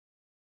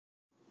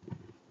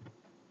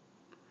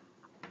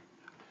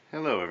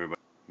Hello, everybody.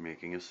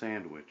 Making a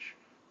sandwich.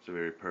 It's a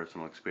very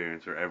personal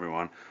experience for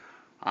everyone.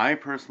 I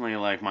personally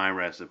like my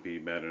recipe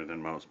better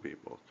than most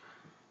people.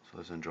 So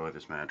let's enjoy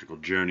this magical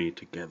journey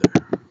together.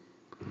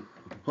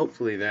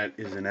 Hopefully that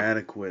is an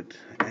adequate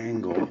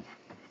angle.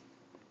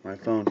 My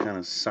phone kind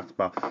of sucks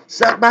balls.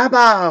 Suck my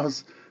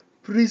balls!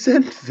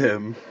 Present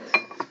them!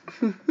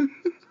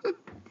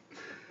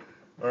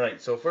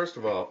 Alright, so first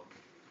of all,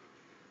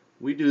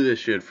 we do this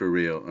shit for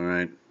real,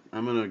 alright?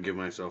 I'm gonna give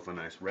myself a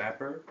nice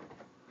wrapper.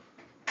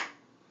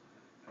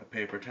 A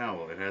paper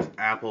towel. It has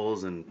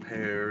apples and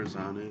pears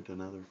on it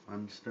and other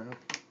fun stuff.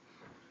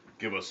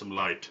 Give us some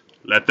light.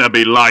 Let there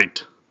be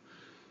light.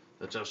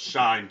 Let us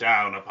shine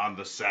down upon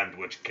the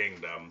sandwich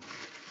kingdom.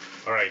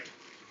 Alright.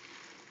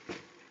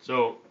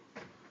 So,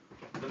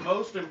 the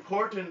most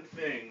important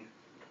thing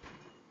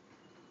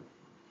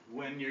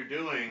when you're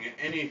doing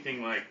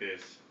anything like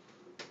this,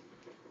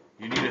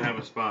 you need to have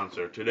a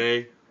sponsor.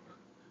 Today,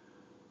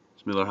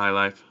 it's Miller High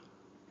Life.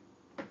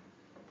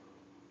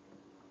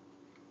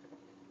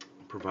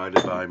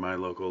 Provided by my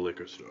local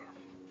liquor store.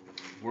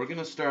 We're going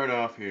to start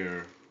off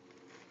here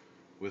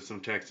with some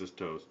Texas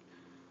toast.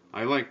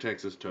 I like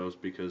Texas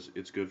toast because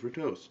it's good for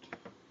toast.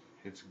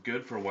 It's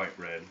good for white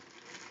bread.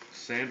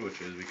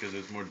 Sandwiches because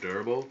it's more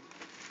durable.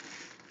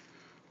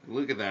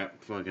 Look at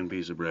that fucking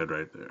piece of bread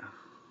right there.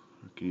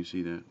 Can you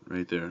see that?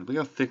 Right there. Look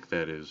how thick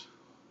that is.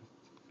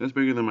 That's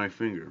bigger than my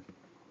finger.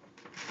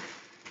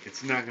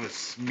 It's not going to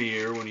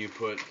smear when you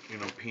put,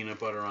 peanut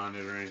butter on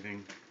it or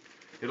anything.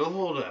 It'll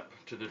hold up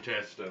to the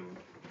test of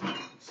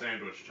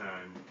sandwich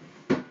time.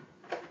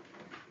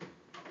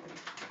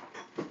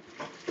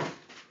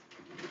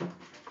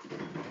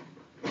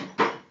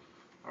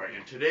 Alright,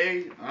 and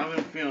today,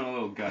 I'm feeling a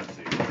little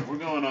gutsy. We're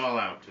going all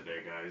out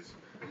today, guys.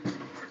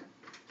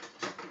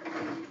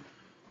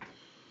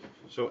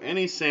 So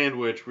any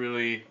sandwich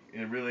really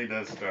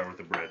does start with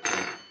the bread. So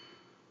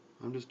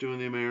I'm just doing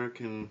the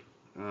American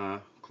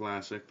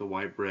classic, the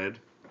white bread,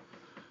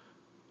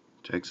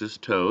 Texas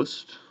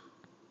toast.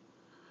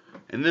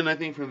 And then I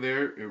think from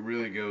there, it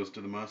really goes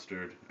to the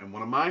mustard. And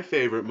one of my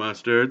favorite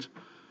mustards,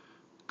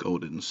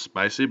 Golden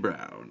Spicy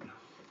Brown.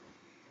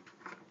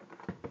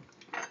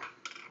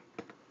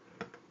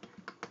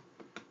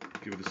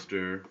 Give it a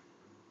stir.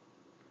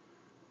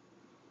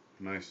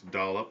 Nice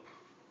dollop,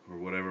 or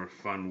whatever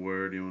fun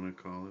word you want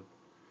to call it.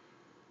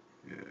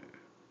 Yeah.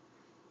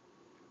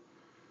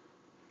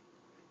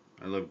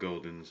 I love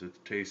Goldens. It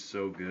tastes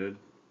so good.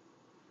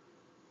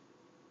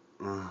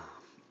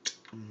 It's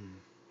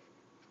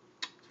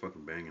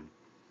fucking banging.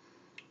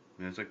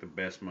 Man, it's like the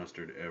best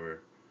mustard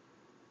ever.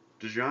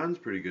 Dijon's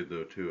pretty good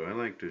though too. I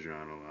like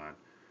Dijon a lot.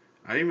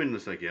 I even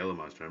just like yellow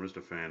mustard. I'm just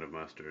a fan of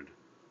mustard.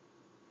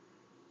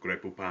 Grey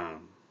Poupon.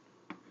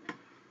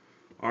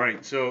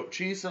 Alright, so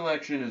cheese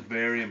selection is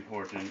very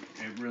important.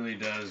 It really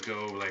does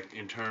go like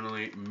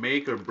internally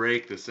make or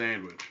break the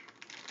sandwich.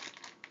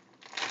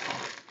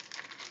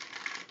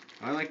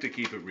 I like to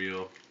keep it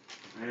real.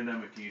 And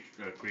I'm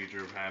a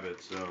creature of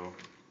habit, so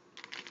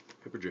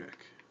Pepper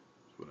Jack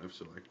is what I've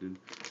selected.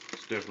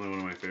 It's definitely one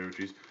of my favorite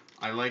cheese.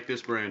 I like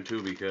this brand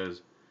too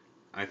because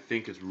I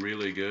think it's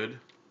really good.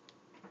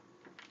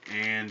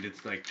 And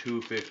it's like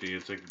 $2.50.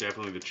 It's like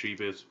definitely the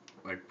cheapest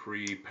like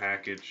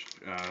pre-packaged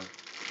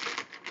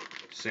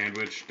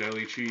sandwich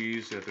deli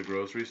cheese at the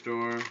grocery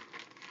store.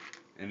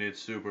 And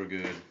it's super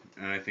good.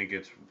 And I think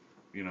it's,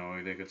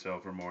 they could sell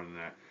for more than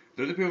that.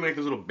 They're the people who make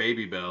those little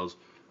baby bells.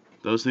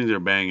 Those things are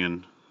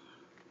banging.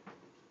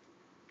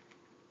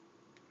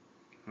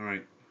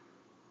 Alright.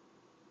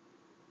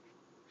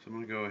 So I'm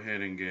going to go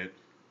ahead and get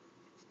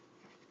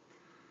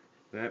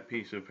that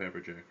piece of pepper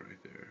jack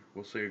right there.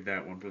 We'll save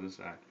that one for the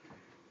side.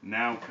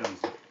 Now comes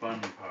the fun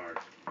part.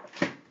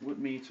 What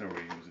meats are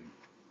we using?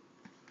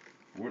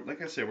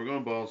 Like I said, we're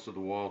going balls to the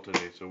wall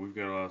today, so we've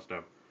got a lot of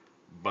stuff.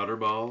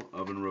 Butterball,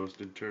 oven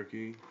roasted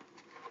turkey.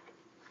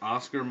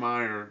 Oscar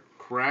Mayer,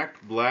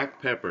 cracked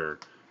black pepper.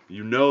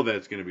 You know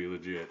that's going to be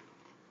legit.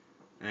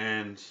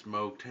 And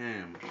smoked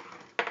ham.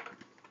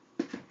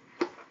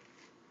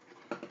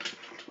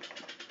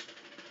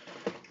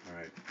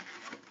 Alright.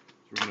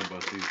 So we're going to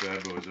bust these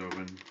bad boys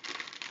open.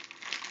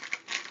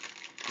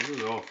 This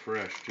is all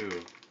fresh,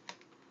 too.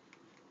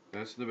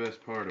 That's the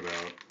best part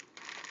about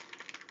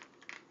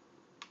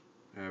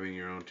having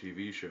your own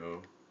TV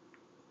show.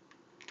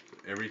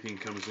 Everything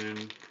comes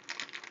in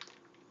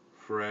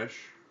fresh.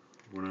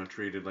 We're not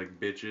treated like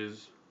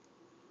bitches.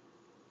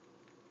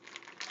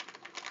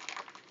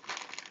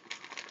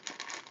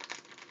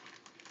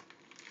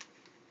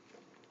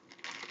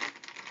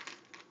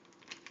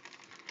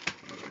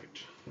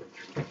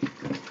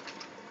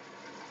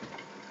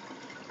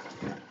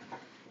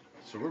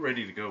 So we're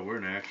ready to go. We're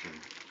in action.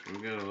 So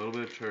we've got a little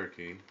bit of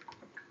turkey.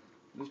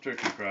 This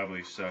turkey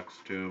probably sucks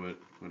too, but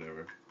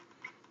whatever.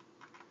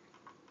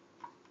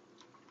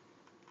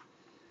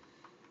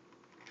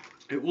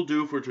 It will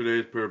do for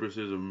today's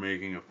purposes of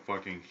making a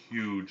fucking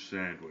huge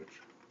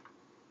sandwich.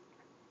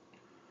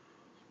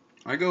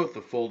 I go with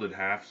the folded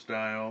half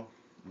style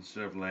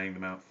instead of laying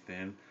them out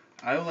thin.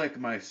 I like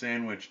my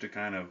sandwich to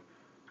kind of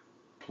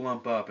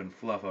plump up and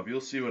fluff up.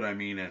 You'll see what I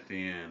mean at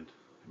the end.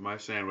 My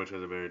sandwich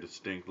has a very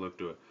distinct look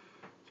to it.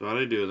 So what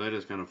I do is I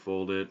just kind of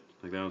fold it.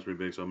 Like that one's pretty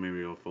big, so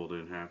maybe I'll fold it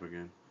in half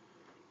again.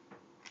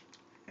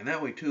 And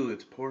that way too,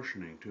 it's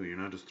portioning too. You're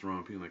not just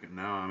throwing people like it.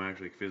 Now I'm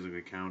actually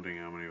physically counting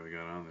how many we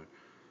got on there.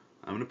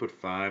 I'm gonna put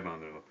 5 on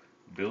there.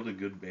 Build a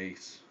good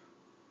base.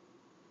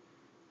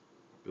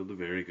 Build a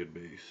very good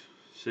base.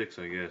 6,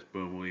 I guess.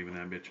 Boom, we'll even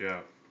that bitch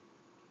out.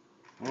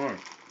 Alright.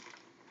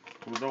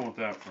 We're done with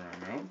that for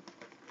now.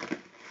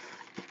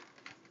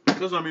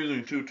 Because I'm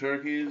using 2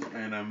 turkeys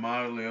and I'm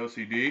mildly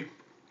OCD,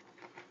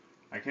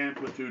 I can't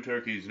put 2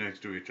 turkeys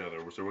next to each other.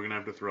 So we're gonna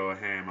have to throw a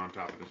ham on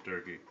top of this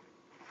turkey.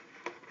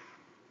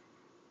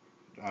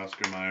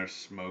 Oscar Mayer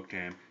smoked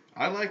ham.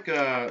 I like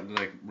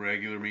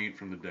regular meat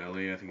from the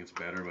deli. I think it's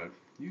better, but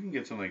you can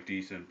get some like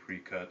decent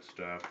pre-cut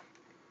stuff.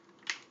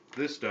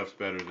 This stuff's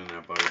better than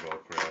that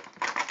Butterball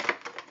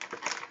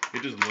crap.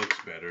 It just looks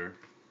better.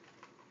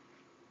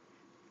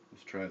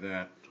 Let's try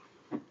that.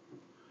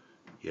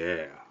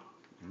 Yeah.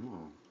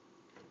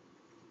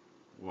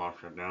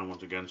 Wash that down.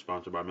 Once again,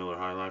 sponsored by Miller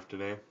High Life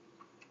today.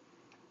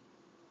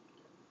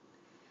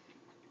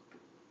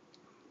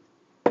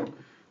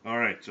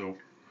 Alright, so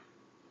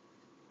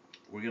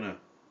we're gonna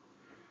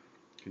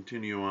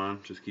continue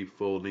on, just keep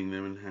folding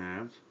them in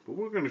halves, but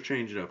we're gonna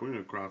change it up. We're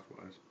gonna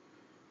crosswise.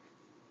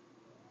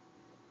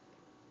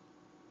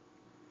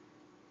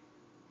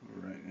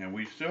 Alright, and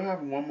we still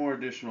have one more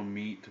additional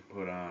meat to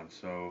put on,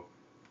 so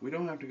we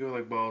don't have to go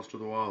like balls to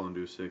the wall and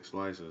do 6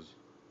 slices.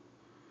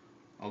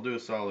 I'll do a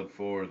solid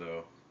 4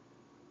 though.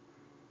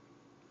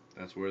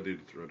 That's worthy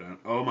to throw down.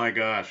 Oh my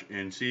gosh,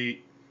 and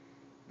see,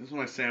 this is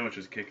why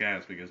sandwiches kick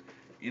ass, because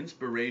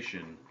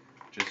inspiration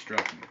just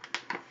struck me.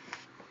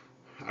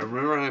 I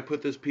remember I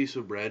put this piece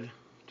of bread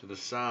to the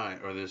side,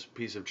 or this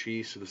piece of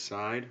cheese to the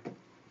side.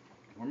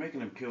 We're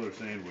making a killer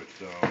sandwich,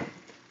 so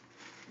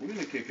we're going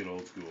to kick it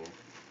old school.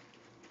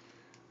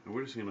 And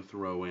we're just going to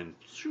throw in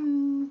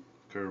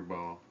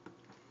curveball.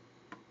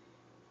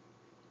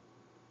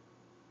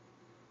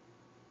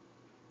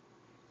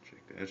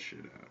 Check that shit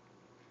out.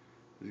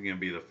 This is going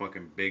to be the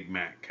fucking Big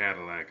Mac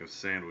Cadillac of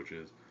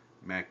sandwiches.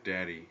 Mac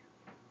Daddy.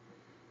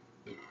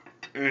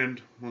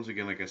 And, once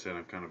again, like I said,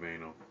 I'm kind of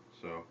anal,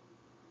 so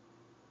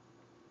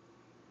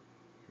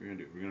we're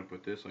gonna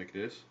put this like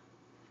this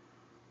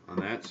on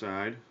that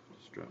side.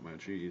 Just drop my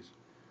cheese,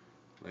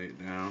 lay it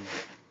down,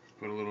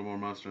 put a little more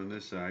mustard on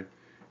this side,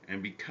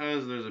 and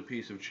because there's a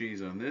piece of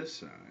cheese on this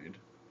side,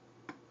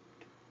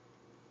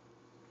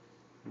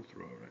 we'll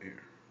throw it right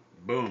here.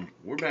 Boom,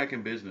 we're back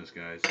in business,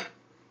 guys.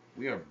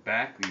 We are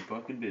back in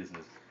fucking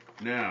business.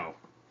 Now,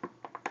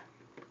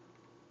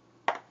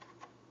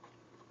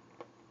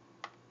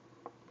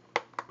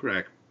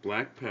 crack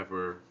black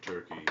pepper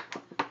turkey.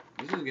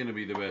 This is gonna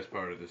be the best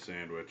part of the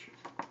sandwich.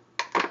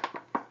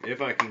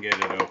 If I can get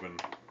it open.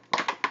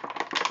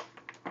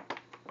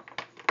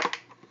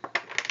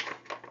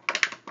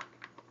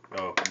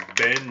 Oh,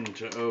 bend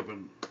to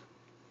open.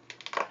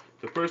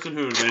 The person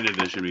who invented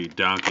this should be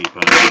donkey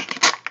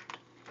punched.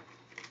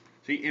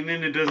 See, and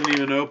then it doesn't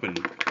even open.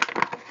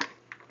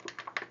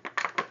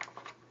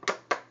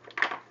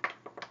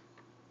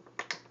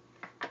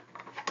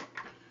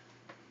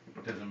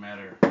 It doesn't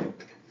matter.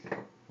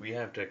 We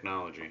have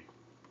technology.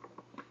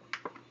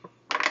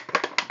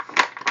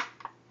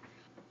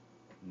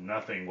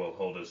 Nothing will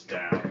hold us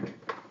down.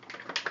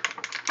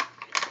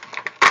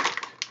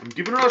 I'm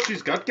giving her all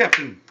she's got,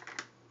 Captain.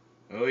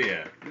 Oh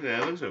yeah, yeah,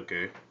 that looks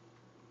okay.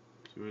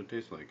 See what it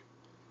tastes like.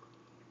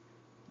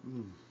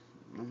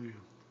 Oh yeah.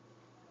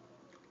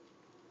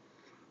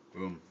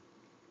 Boom.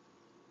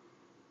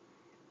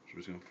 So we're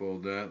just gonna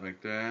fold that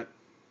like that.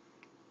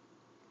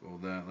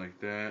 Fold that like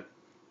that.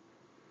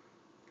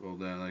 Fold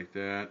that like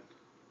that.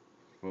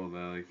 Fold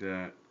that like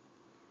that.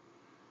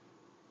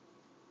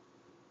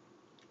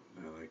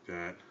 That like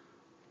that.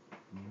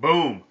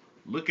 Boom!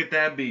 Look at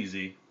that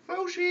beezy.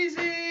 Faux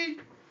cheesy!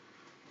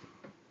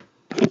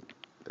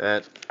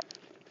 That's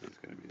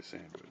gonna be a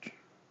sandwich.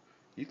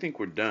 You think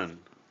we're done?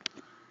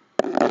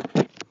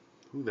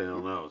 Who the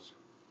hell knows?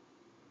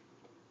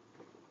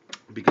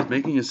 Because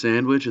making a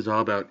sandwich is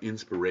all about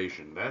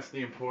inspiration. That's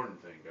the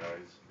important thing,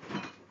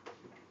 guys.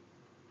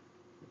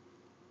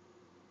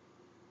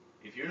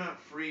 If you're not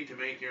free to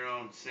make your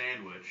own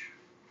sandwich,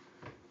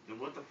 then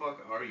what the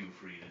fuck are you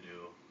free to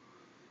do?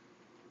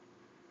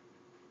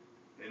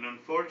 And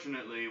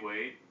unfortunately,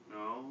 wait,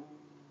 no.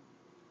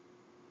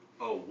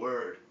 Oh,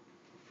 word.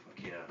 Fuck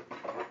yeah.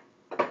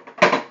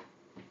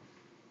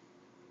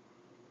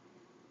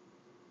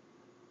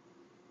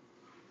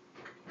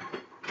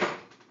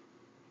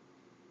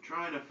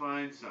 Trying to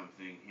find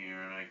something here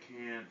and I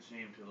can't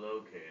seem to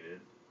locate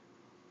it.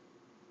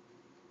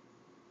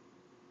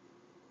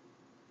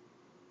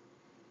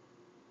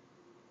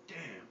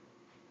 Damn.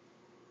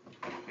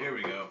 Here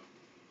we go.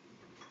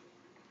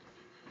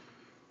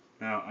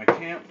 Now, I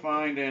can't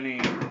find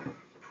any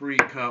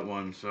pre-cut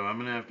ones, so I'm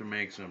going to have to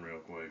make some real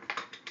quick.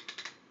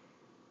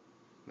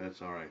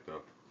 That's alright,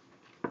 though.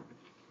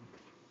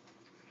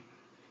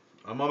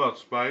 I'm all about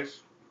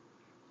spice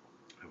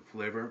and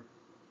flavor.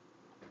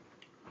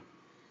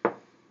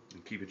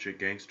 and keep it shit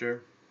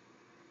gangster.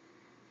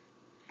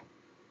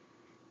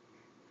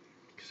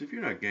 Because if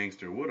you're not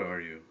gangster, what are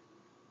you?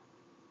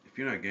 If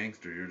you're not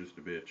gangster, you're just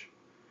a bitch.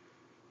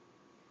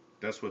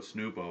 That's what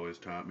Snoop always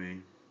taught me.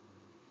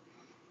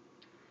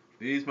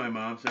 These, my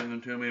mom sent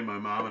them to me. My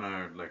mom and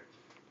I are like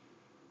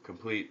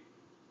complete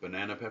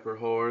banana pepper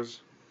whores.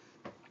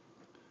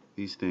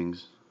 These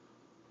things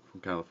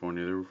from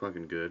California, they were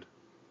fucking good.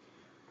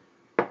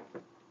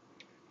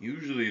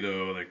 Usually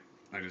though, like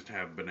I just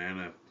have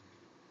banana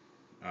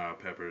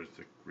peppers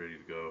like, ready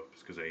to go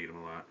just because I eat them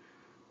a lot.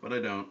 But I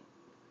don't.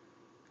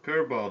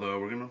 Curveball though,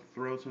 we're gonna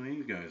throw some of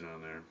these guys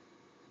on there.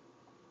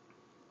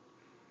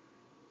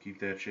 Keep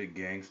that shit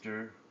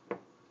gangster.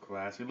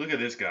 Classy. Look at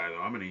this guy though.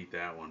 I'm gonna eat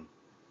that one.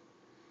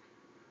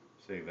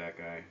 Save that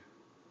guy.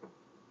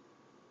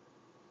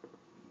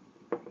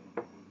 I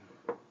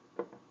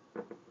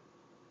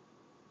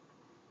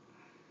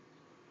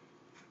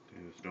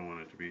just don't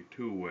want it to be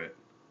too wet.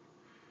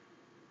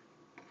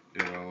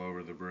 Get it all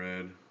over the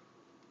bread.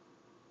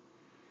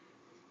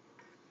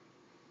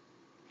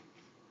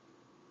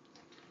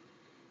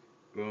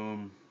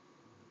 Boom.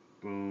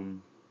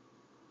 Boom.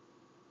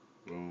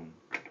 Boom.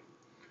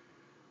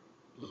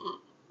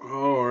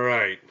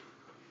 Alright.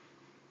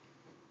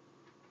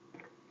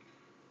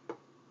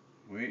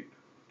 Wait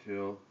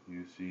till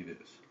you see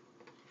this.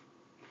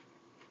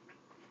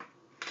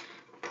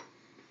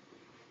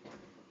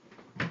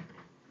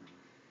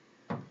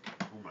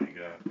 Oh my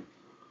god.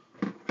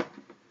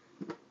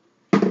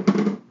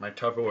 My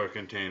Tupperware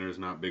container is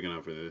not big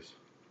enough for this.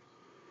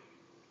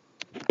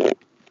 Look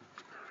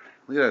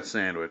at that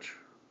sandwich.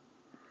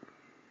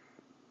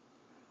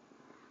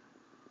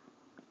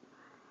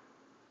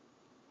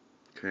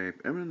 Okay,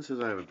 everyone says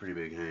I have a pretty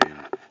big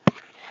hand.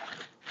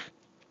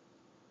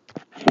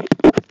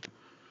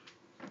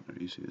 There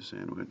you see the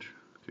sandwich.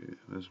 Okay,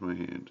 that's my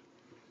hand.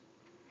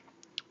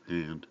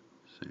 And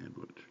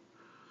sandwich.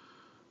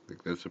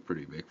 Like that's a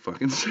pretty big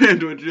fucking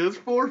sandwich. It has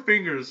 4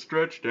 fingers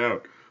stretched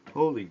out.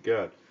 Holy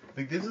god.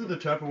 Like this is the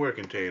Tupperware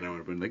container I'm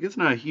gonna put in. Like it's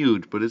not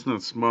huge, but it's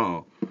not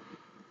small.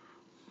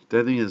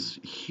 That thing is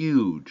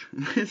huge.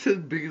 It's as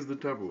big as the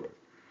Tupperware.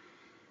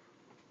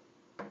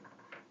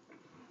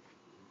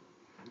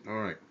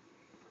 Alright.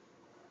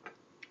 So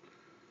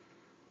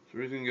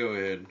we're just gonna go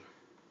ahead.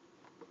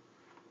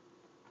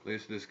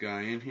 Place this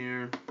guy in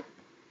here.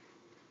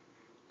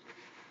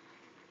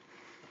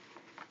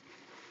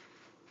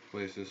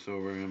 Place this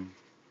over him.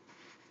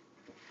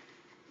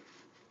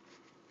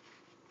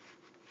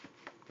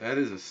 That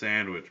is a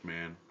sandwich,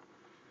 man.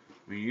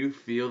 I mean, you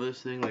feel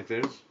this thing like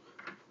there's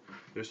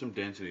some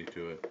density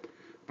to it.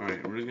 All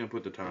right, we're just gonna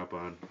put the top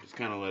on. Just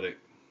kind of let it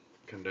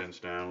condense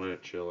down, let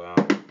it chill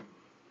out.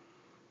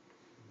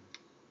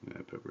 Yeah,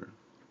 pepper.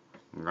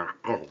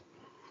 Oh.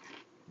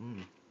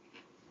 Mm.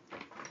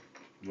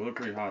 Those are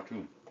pretty hot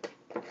too.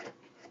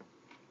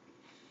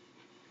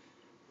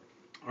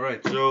 All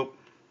right, so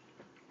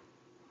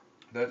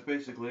that's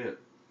basically it.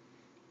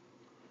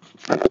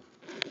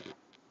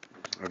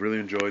 I've really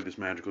enjoyed this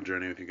magical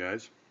journey with you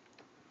guys.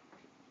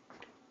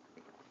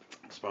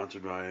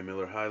 Sponsored by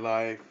Miller High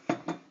Life.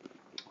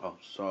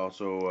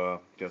 Also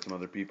got some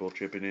other people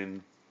chipping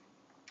in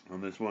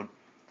on this one.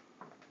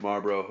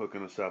 Marlboro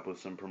hooking us up with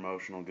some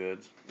promotional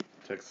goods.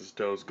 Texas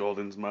Toast,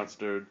 Golden's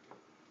Mustard,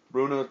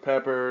 Bruno's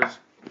Peppers.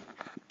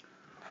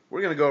 We're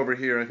going to go over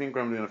here. I think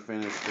I'm going to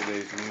finish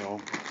today's meal.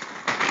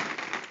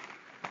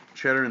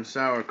 Cheddar and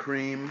sour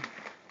cream.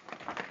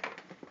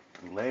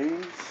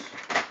 Lay's.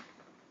 I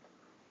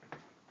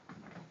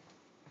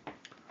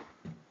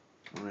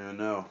don't even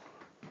know.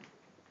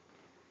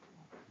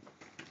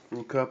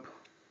 Brew cup.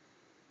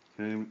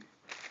 Can't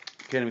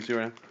even see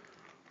right now.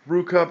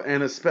 Brew cup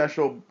and a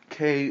special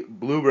K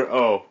blueberry.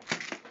 Oh,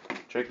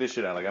 check this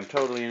shit out. Like I'm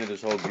totally into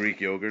this whole Greek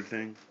yogurt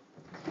thing.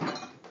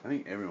 I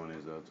think everyone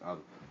is though. I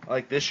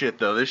like this shit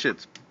though. This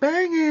shit's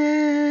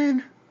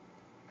banging.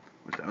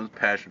 That was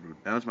passion fruit.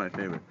 That was my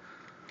favorite.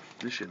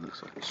 This shit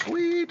looks like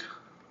sweet.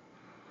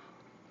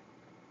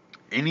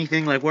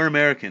 Anything, like we're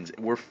Americans.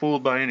 We're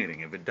fooled by anything.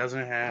 If it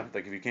doesn't have,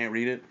 like if you can't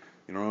read it,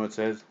 you know what it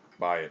says,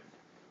 buy it.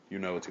 You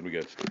know it's gonna be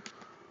good.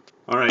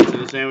 Alright, so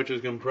the sandwich is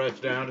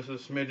compressed down just a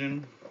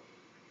smidgen.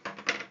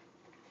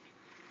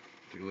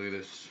 Take a look at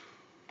this.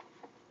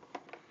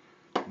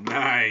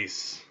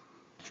 Nice.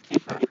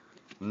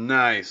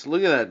 Nice.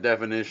 Look at that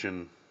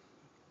definition.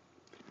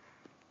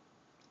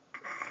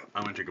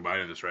 I'm gonna take a bite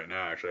of this right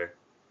now, actually.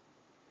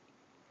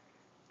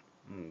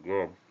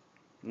 Good.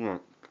 Yeah.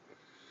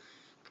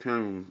 Can't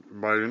even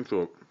bite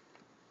into it.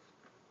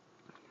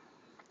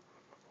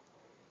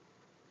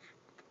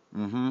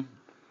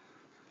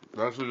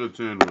 That's a good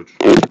sandwich.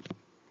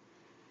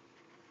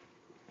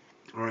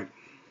 Alright.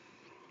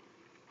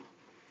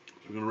 So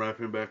we're gonna wrap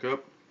him back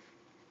up.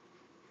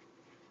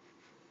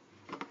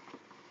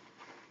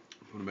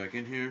 Put him back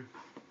in here.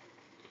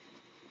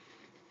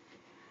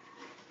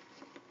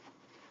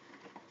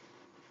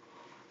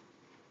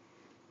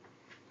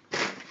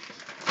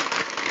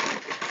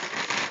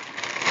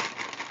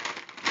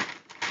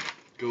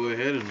 Go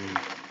ahead and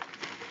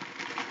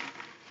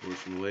pour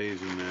some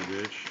Lay's in that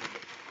bitch.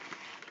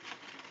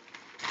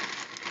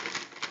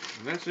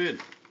 And that's it.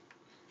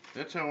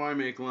 That's how I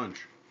make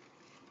lunch.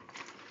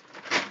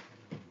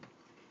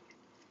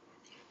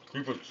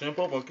 Keep it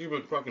simple, but keep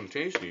it fucking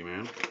tasty,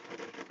 man.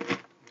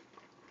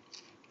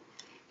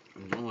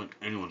 And don't let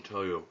anyone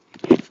tell you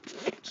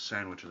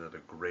sandwiches are the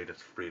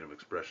greatest freedom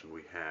expression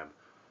we have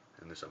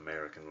in this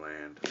American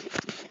land.